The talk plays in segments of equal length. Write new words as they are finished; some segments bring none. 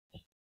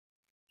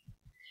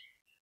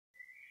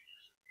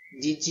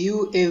Did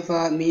you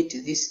ever meet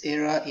this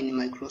error in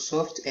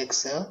Microsoft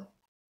Excel?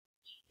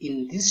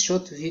 In this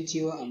short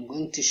video, I'm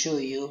going to show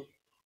you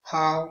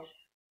how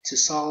to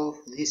solve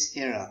this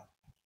error.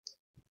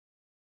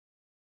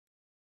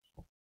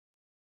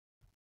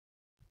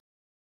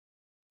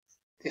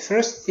 The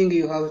first thing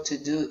you have to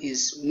do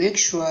is make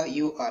sure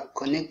you are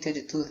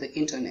connected to the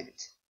internet.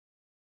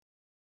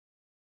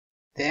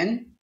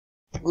 Then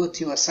go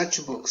to your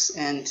search box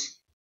and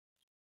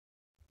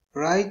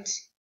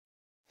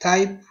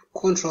type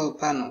control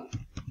panel,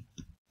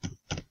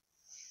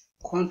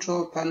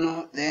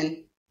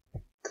 then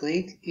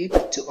click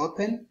it to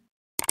open.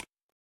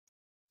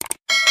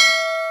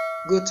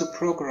 Go to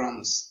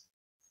programs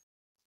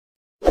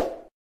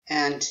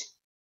and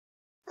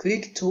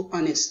click to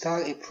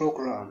uninstall a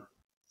program.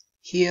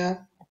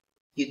 Here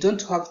you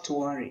don't have to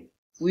worry,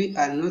 we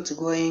are not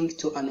going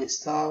to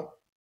uninstall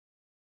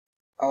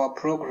our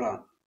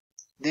program.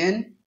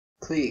 Then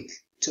click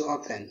to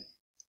open.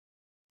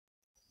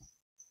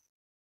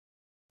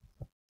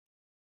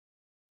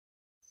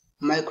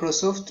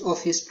 Microsoft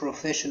Office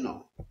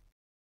Professional.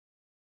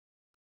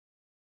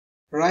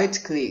 Right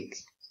click.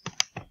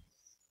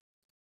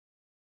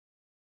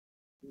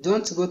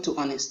 Don't go to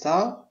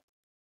uninstall,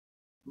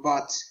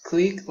 but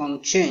click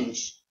on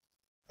change.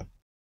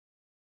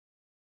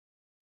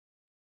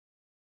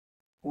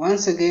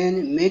 Once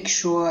again, make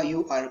sure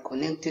you are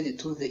connected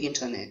to the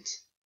internet.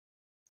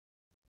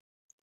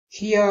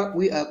 Here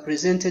we are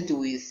presented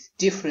with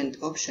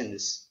different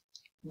options.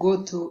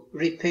 Go to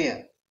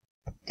repair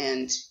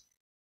and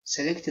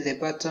select the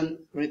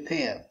button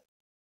repair.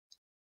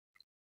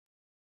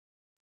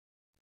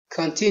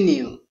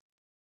 Continue.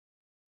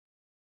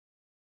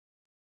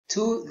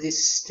 To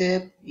this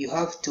step you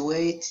have to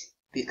wait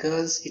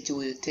because it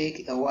will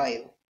take a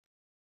while.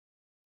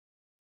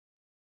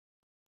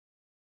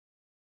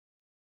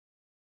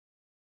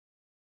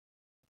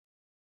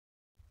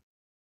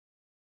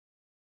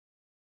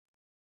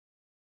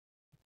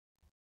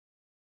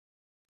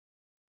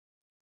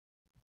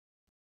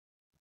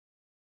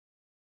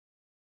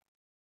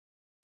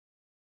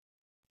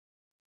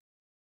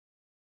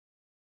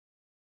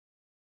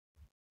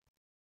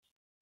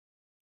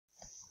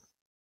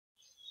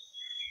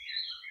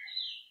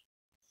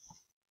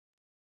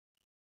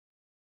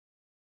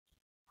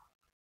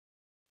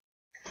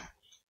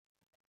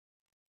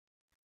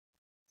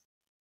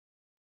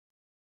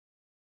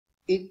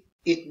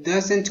 It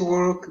doesn't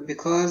work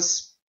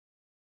because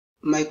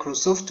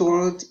Microsoft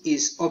Word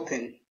is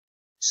open.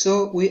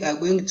 So we are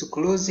going to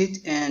close it,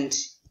 and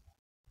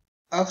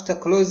after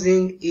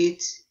closing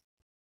it,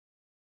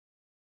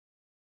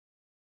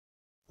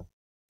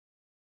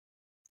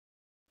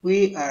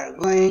 we are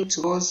going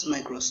to close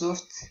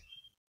Microsoft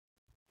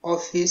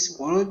Office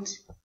Word,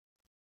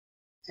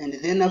 and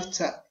then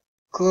after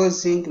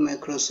closing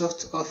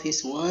Microsoft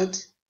Office Word,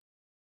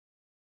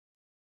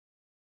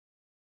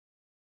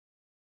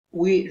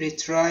 we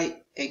retry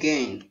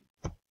again.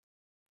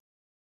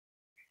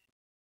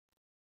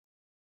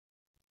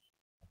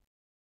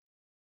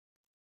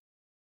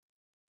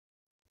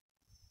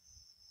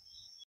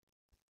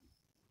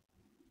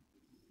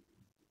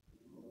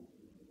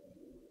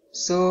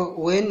 So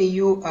when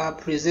you are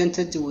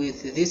presented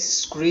with this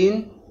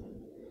screen,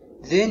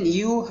 then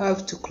you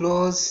have to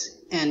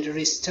close and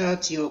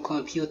restart your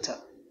computer.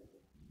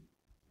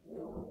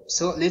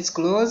 So let's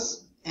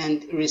close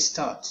and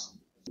restart.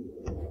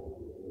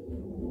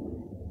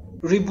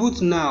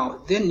 Reboot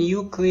now, then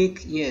you click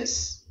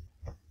yes.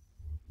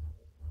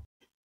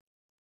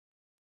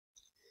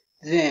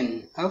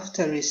 Then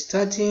after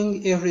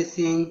restarting,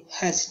 everything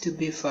has to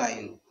be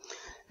fine.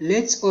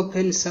 Let's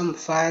open some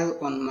file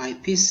on my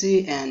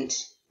PC and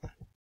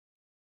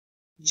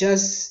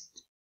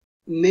just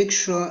make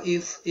sure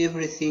if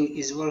everything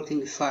is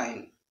working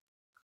fine.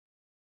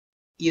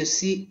 You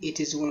see it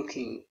is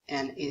working,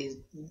 and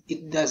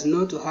it does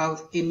not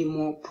have any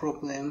more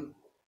problem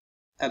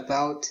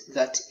about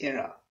that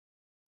error.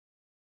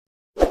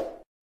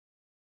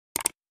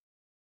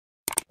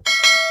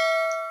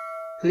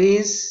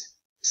 Please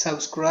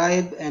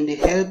subscribe and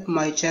help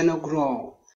my channel grow.